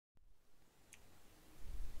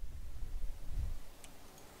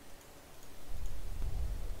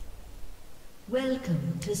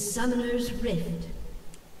Welcome to Summoner's Rift.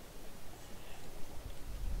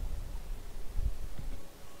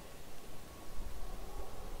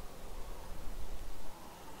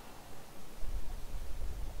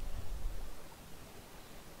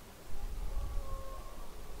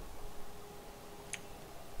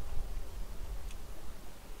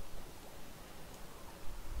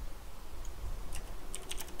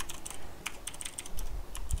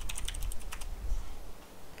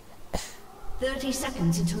 "30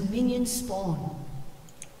 seconds until minions spawn."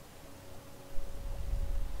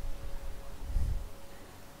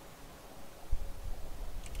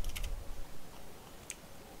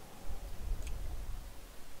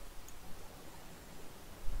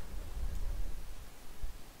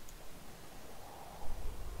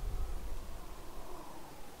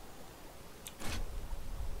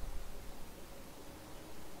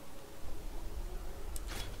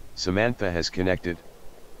 Samantha has connected.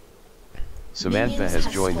 Samantha has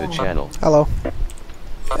joined the channel. Hello.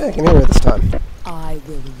 Hey, I can hear you this time. I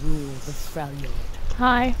will rule the Freljord.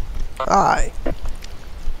 Hi. Hi.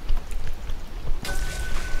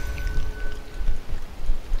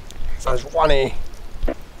 Sejuani.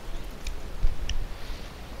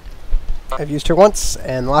 I've used her once,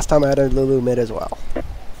 and last time I had a Lulu mid as well.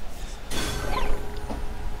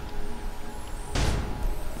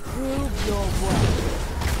 Prove your worth.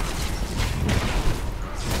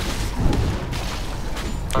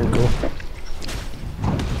 Very cool.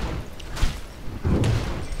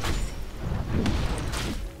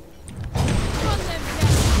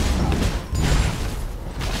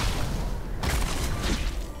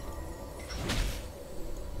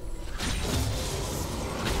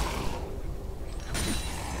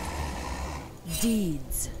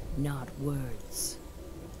 Deeds, not words.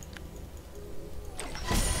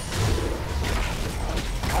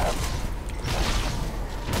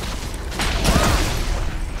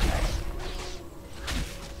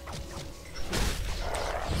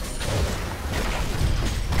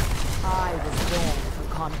 I was born for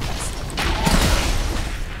conquest.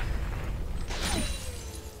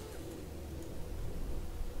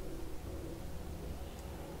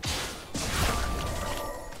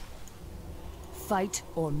 Fight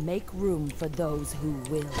or make room for those who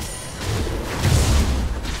will.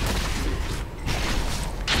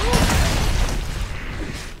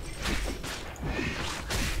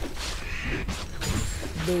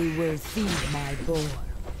 They will feed my boar.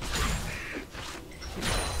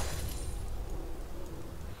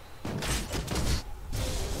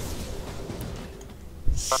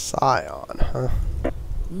 Scion, huh?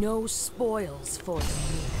 No spoils for the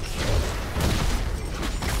meek.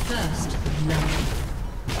 First love.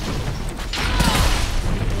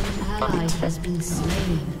 An ally has been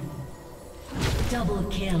slain. Double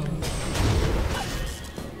kill. An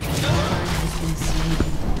ally has been slain.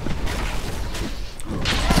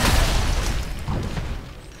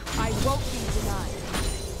 I won't be denied.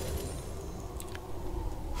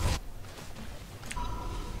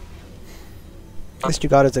 At least you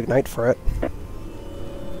got his ignite for it.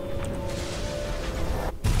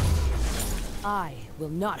 I will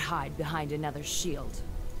not hide behind another shield.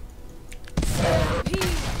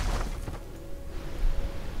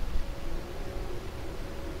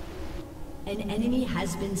 An enemy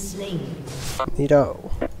has been slain.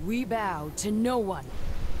 Neato. We bow to no one.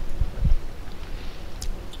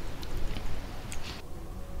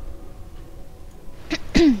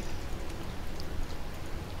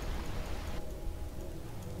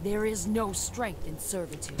 There is no strength in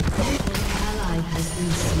servitude. An ally has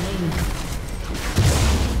been slain.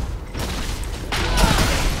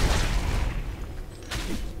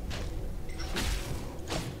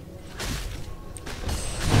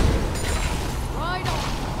 Right on.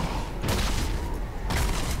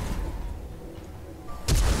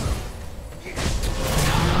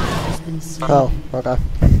 Has been slain. Oh, okay.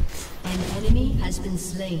 An enemy has been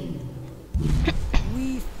slain.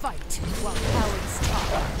 We fight while cowards talk.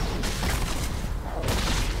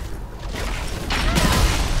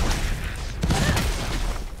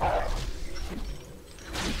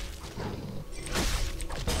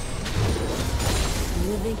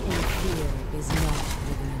 Living in fear is not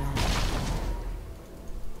living at all.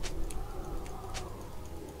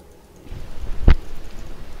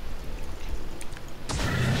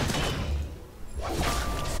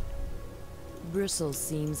 Bristle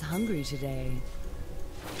seems hungry today.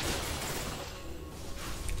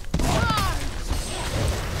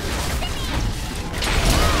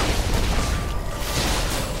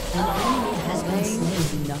 An enemy has been slain.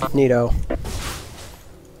 Neato.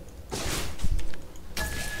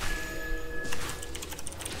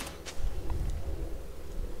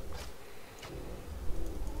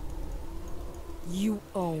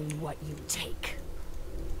 you take.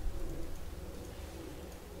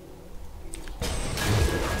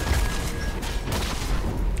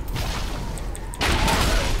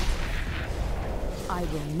 I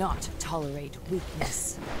will not tolerate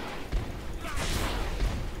weakness.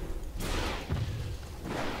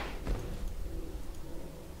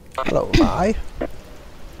 Hello, bye.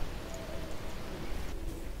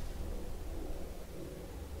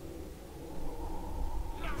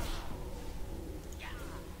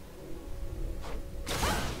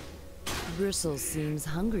 Bristle seems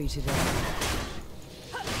hungry today.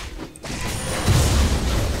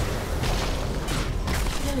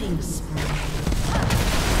 Killing spree.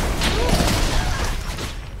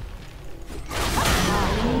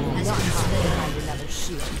 Has been slain. Behind another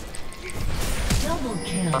shield. Double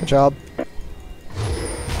kill. Good job.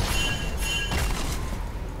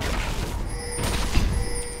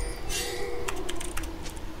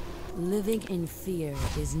 Living in fear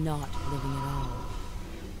is not living at all.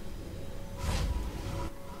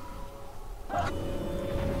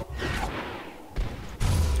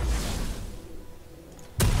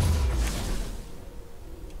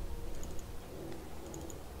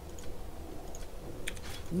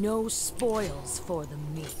 No spoils for the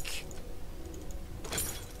meek.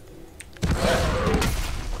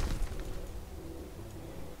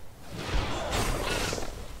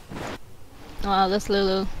 Wow, this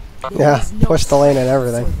Lulu. Yeah, There is no push the lane and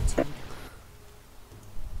everything. servitude.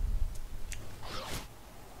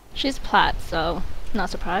 She's plat, so not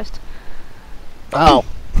surprised. Oh.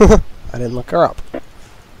 I didn't look her up.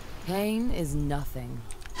 Pain is nothing.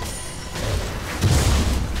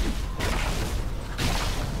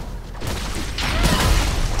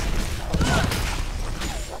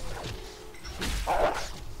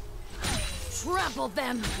 Trample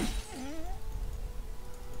them!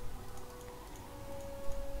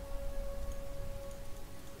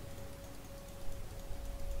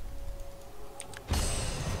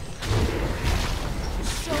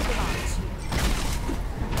 Show them out.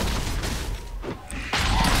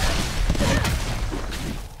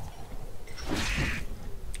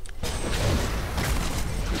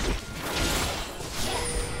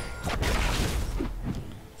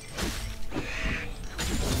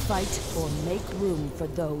 Fight or make room for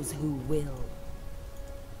those who will.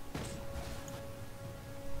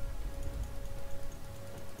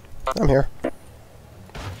 I'm here.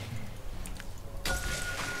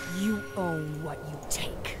 You own what you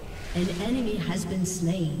take. An enemy has been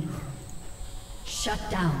slain. Shut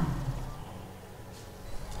down.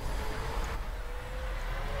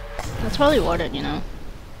 That's probably warded, you know.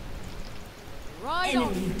 Right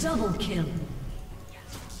on. Enemy double kill.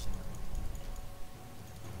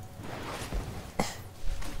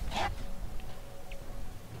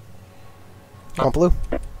 On blue.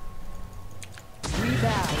 We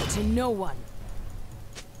bow to no one.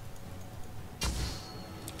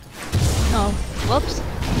 Oh, whoops.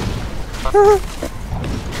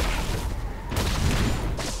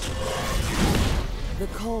 The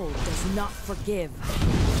cold does not forgive.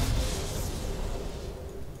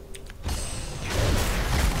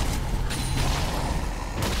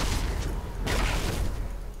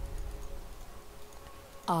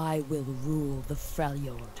 I will rule the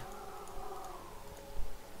Freljord.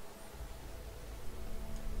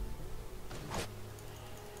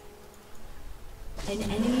 An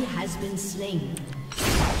enemy has been slain.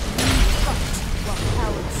 While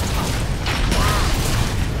cowards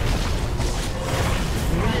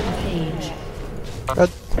Rampage.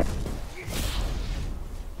 Good.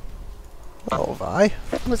 Oh, Vi.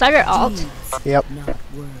 Was that your talk. alt? Deeds, Yep. not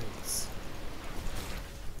words.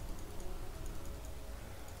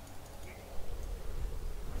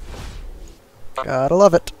 Gotta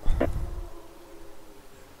love it.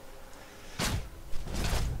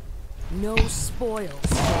 No spoils.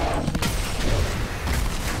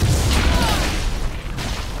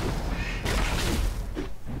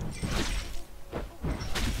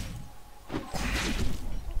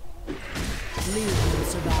 Leave the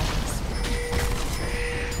survivors.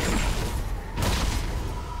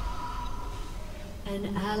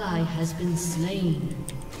 An ally has been slain.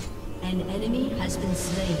 An enemy has been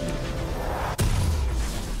slain.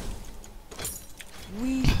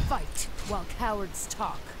 We fight while cowards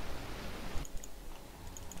talk.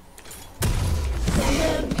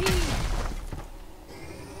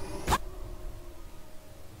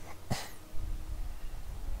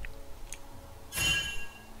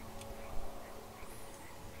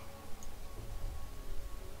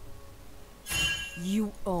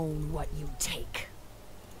 You own what you take.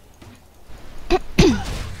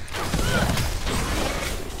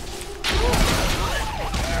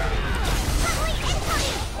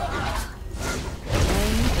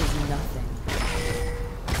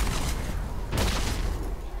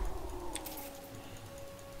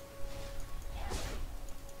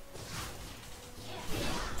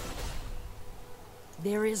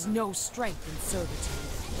 There is no strength in servitude.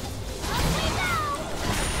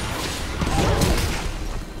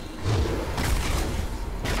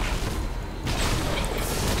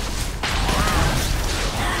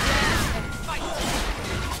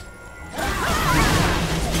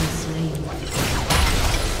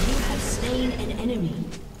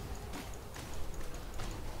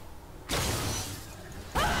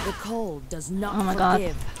 The cold does not Oh my God.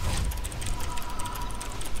 forgive.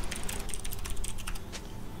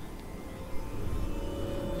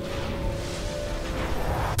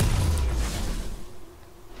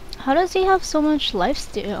 How does he have so much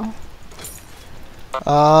lifesteal?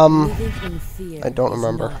 Living in fear I don't is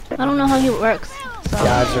remember. not I don't know how he works. So. Yeah,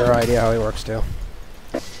 I have zero idea how he works too.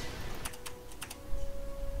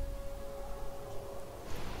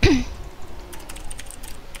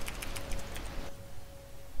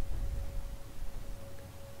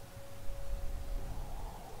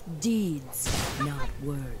 deeds, not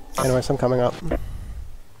words. Anyways, I'm coming up.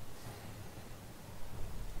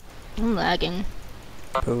 I'm lagging.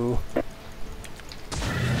 Boo.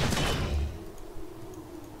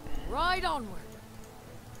 Right onward.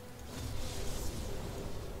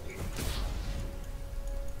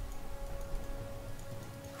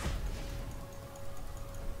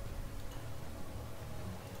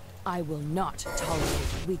 I will not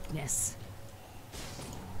tolerate weakness.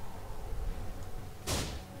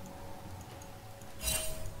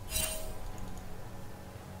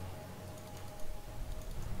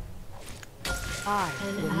 I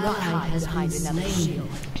will not hide behind another shield.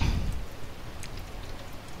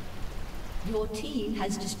 Your team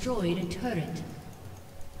has destroyed a turret.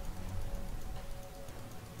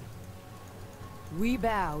 We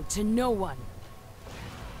bow to no one.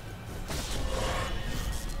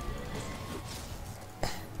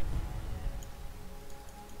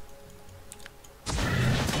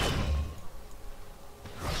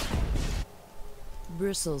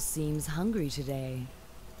 Bristles seems hungry today.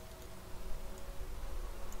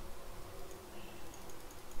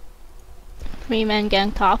 Three-man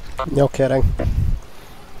gang top. No kidding.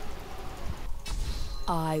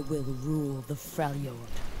 I will rule the Freljord.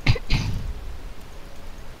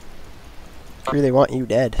 Really want you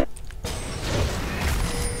dead.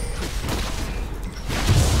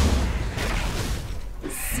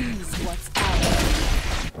 Seize what's ours.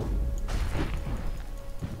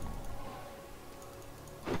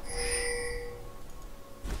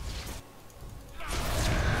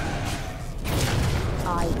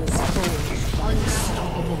 I was forged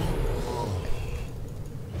unstoppable.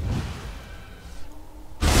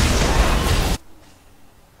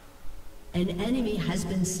 An enemy has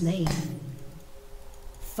been slain.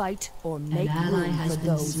 Fight or make ally room has for been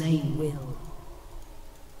those slain. who will.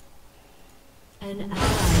 An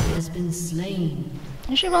ally has been slain.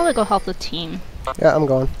 I should probably go help the team. Yeah, I'm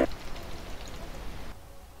going.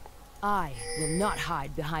 I will not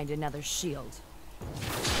hide behind another shield.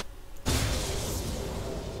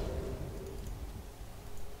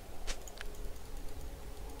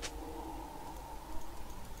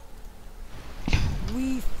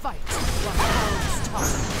 We fight while ours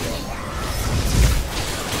talk.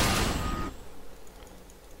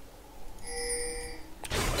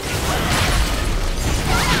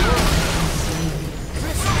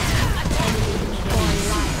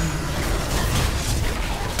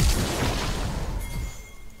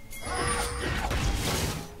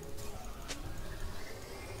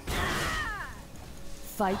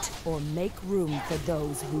 Fight or make room for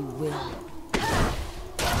those who will.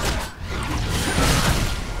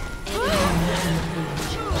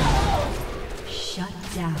 Shut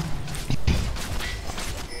down.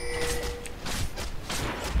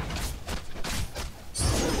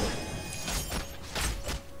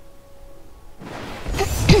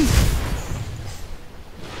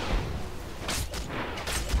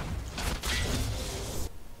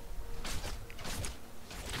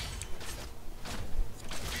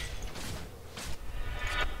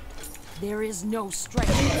 There is no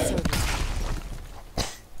strength in service.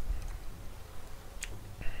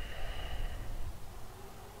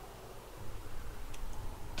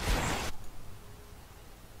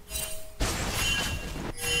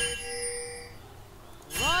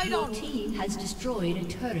 Your team has destroyed a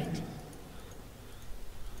turret.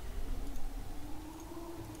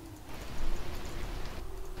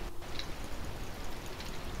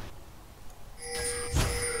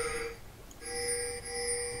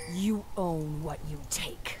 You own what you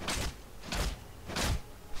take.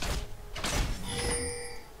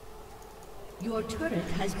 Your turret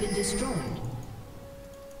has been destroyed.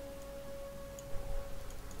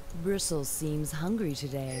 Bristles seems hungry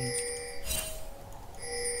today.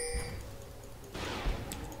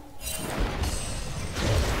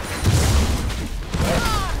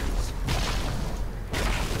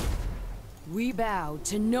 We bow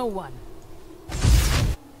to no one.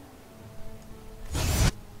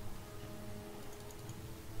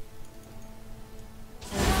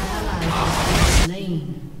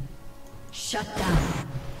 Slain. Shut down.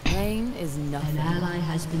 Pain is An nothing. ally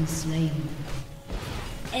has been slain.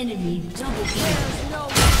 Enemy double kill. No.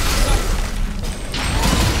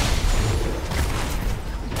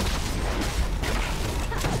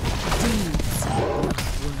 Deeds, not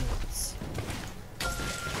words.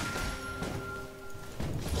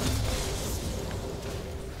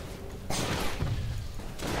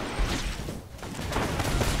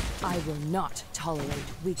 I will not tolerate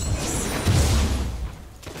weakness.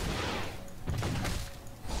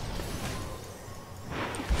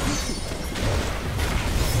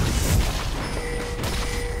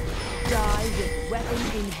 Die with weapon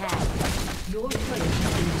in hand. Your turret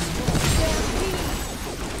has been destroyed.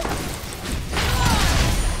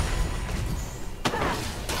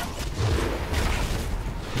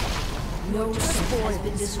 No Spore has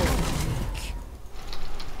been spoils. destroyed.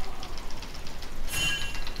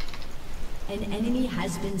 An enemy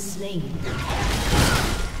has been slain.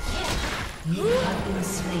 You have been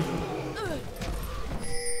slain.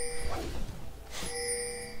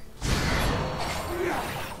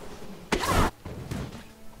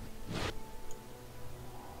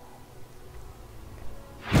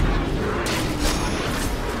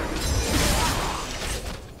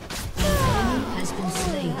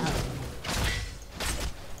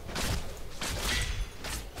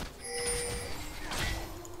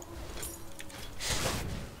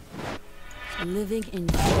 Living in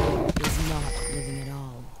fear is not living at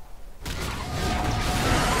all.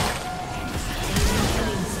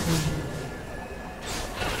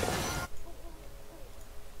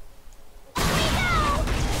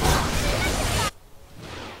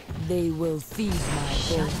 They will feed my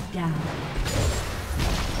Shut boy. down.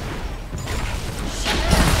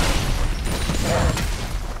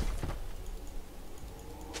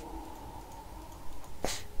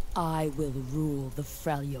 I will rule the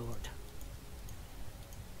Freljord.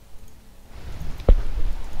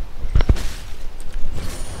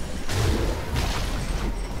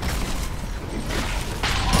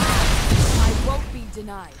 I won't be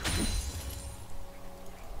denied.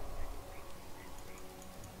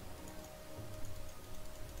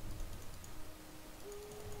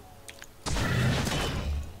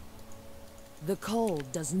 The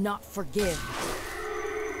cold does not forgive.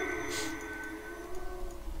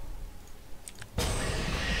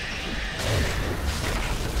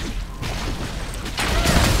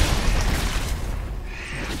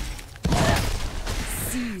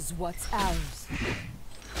 Seize what's ours.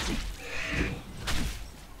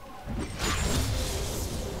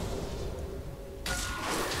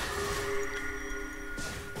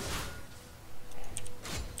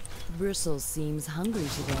 Bristles seems hungry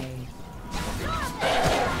today.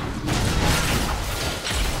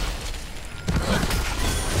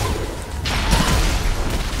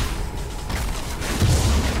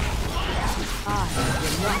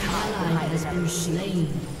 Ally has been slain.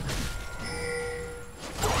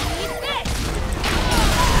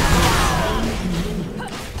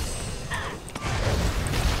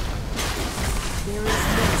 There is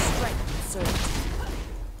no strength in search.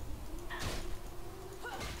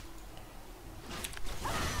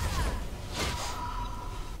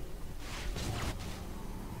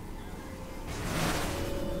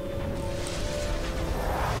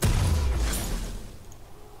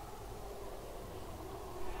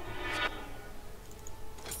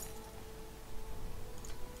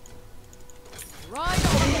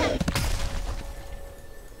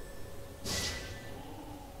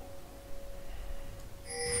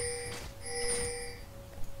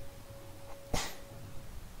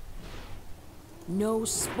 No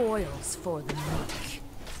spoils for the meek.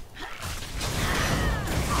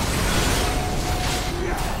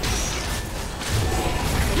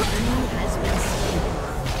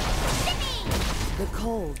 The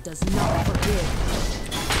cold does not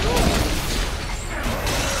forgive.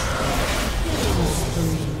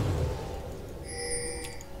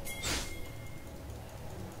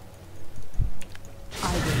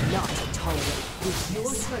 I will not tolerate weakness.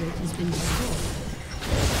 Your turret has been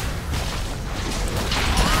destroyed.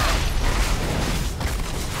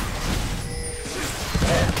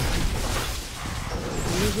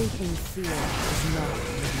 Living in fear is not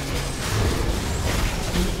living.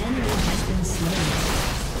 An enemy has been slain.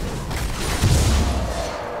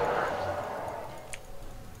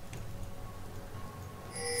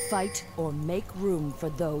 Fight or make room for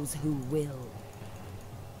those who will.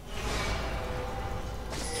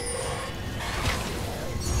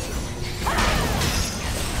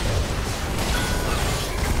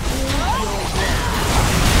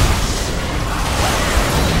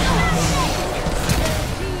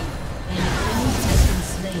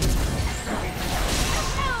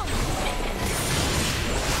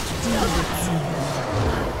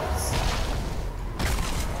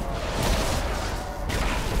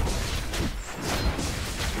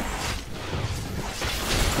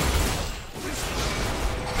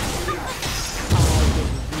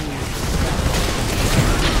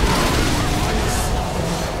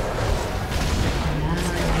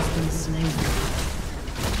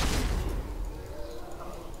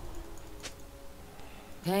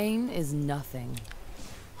 Pain is nothing.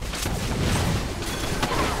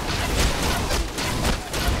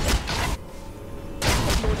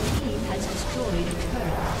 Your team has destroyed a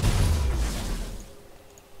turret.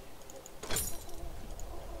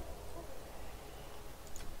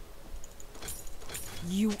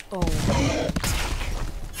 You own.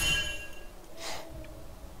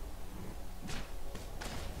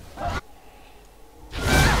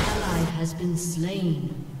 Ally has been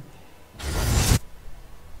slain.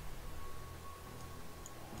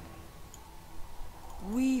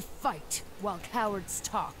 We fight while cowards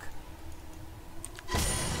talk.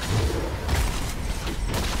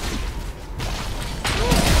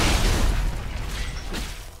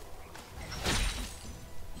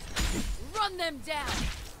 Run them down!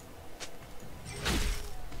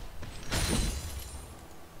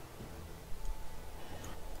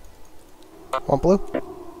 Want blue? Die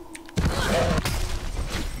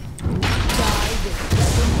with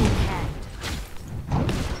weapon in hand.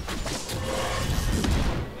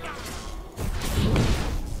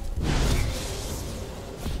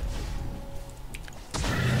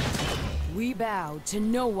 We bow to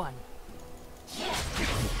no one.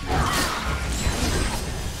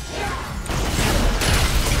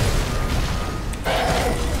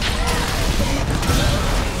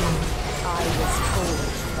 I was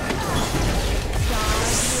forged.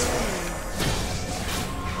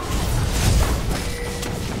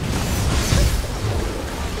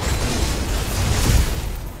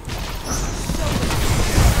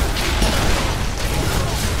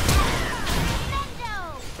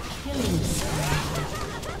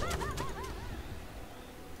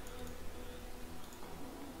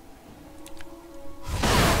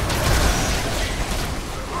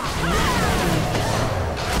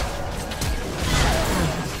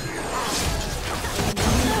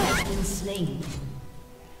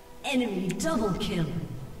 Enemy double kill.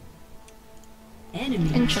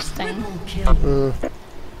 Enemy Interesting. triple kill.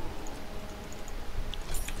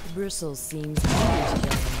 Bristle seems eager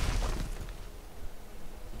together.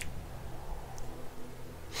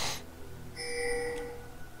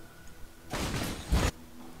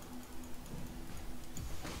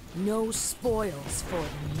 No spoils for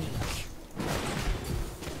the meek.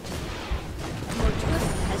 Your turret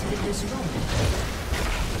has been destroyed.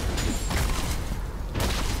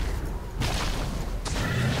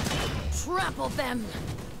 Trample them!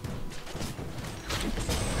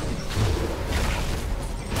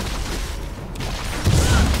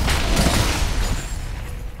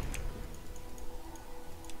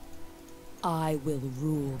 I will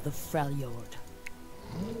rule the Freljord.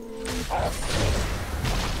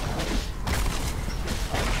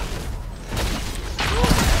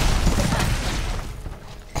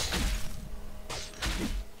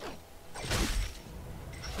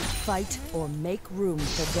 Fight or make room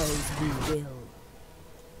for those who will.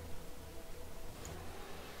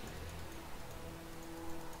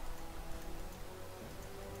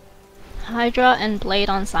 Hydra and Blade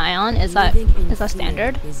on Scion, is that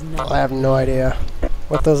standard? I have no idea.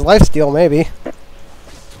 With those lifesteal, maybe.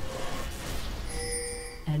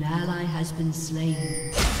 An ally has been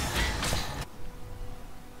slain.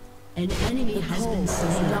 An enemy has been Does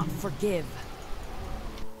slain. not forgive.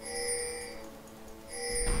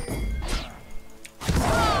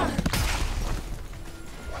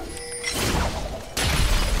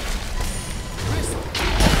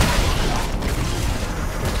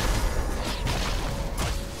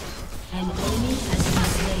 An enemy has been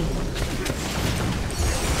slain.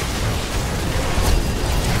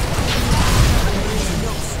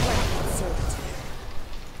 No strength served.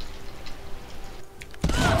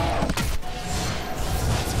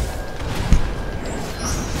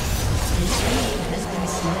 An enemy has been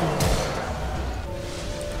slain.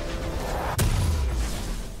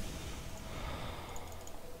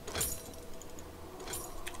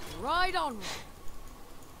 Ride on.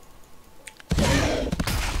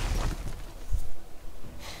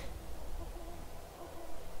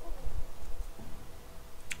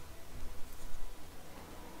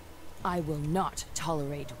 I will not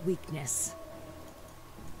tolerate weakness.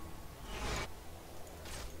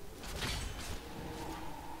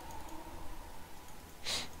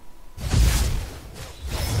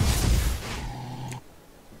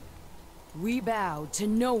 We bow to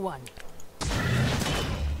no one.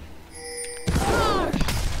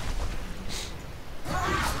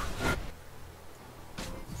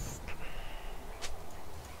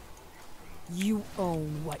 You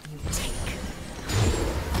own what you take.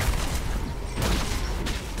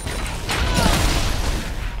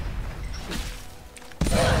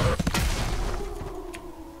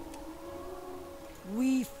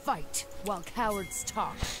 We fight while cowards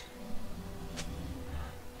talk.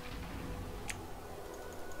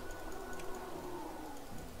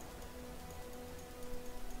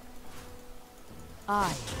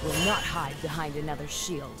 I will not hide behind another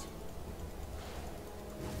shield.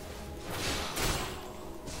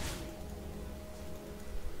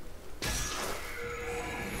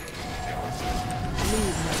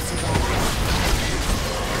 Leave me to that.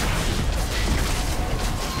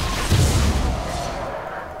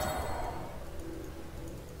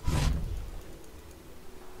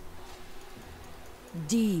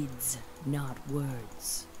 Deeds, not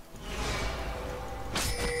words.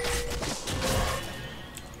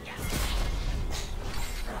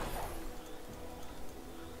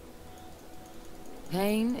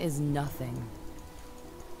 Pain is nothing.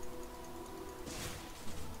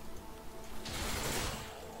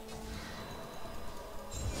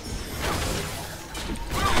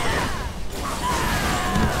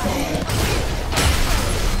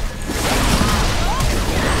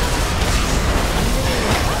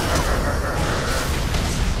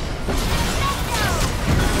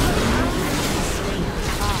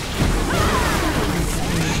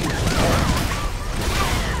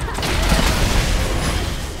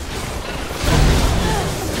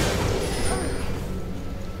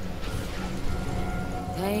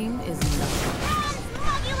 Pain is nothing.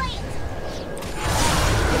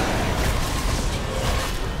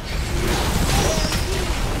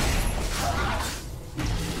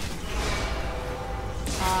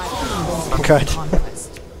 Good.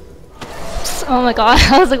 Oh my god,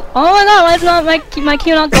 I was like, oh my god, why is not my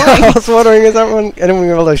Q not going? I was wondering, is anyone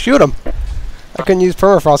able to shoot him? I couldn't use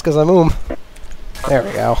permafrost because I'm There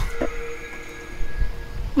we go.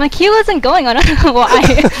 My Q isn't going, I don't know why.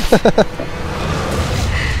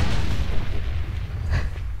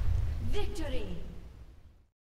 Victory.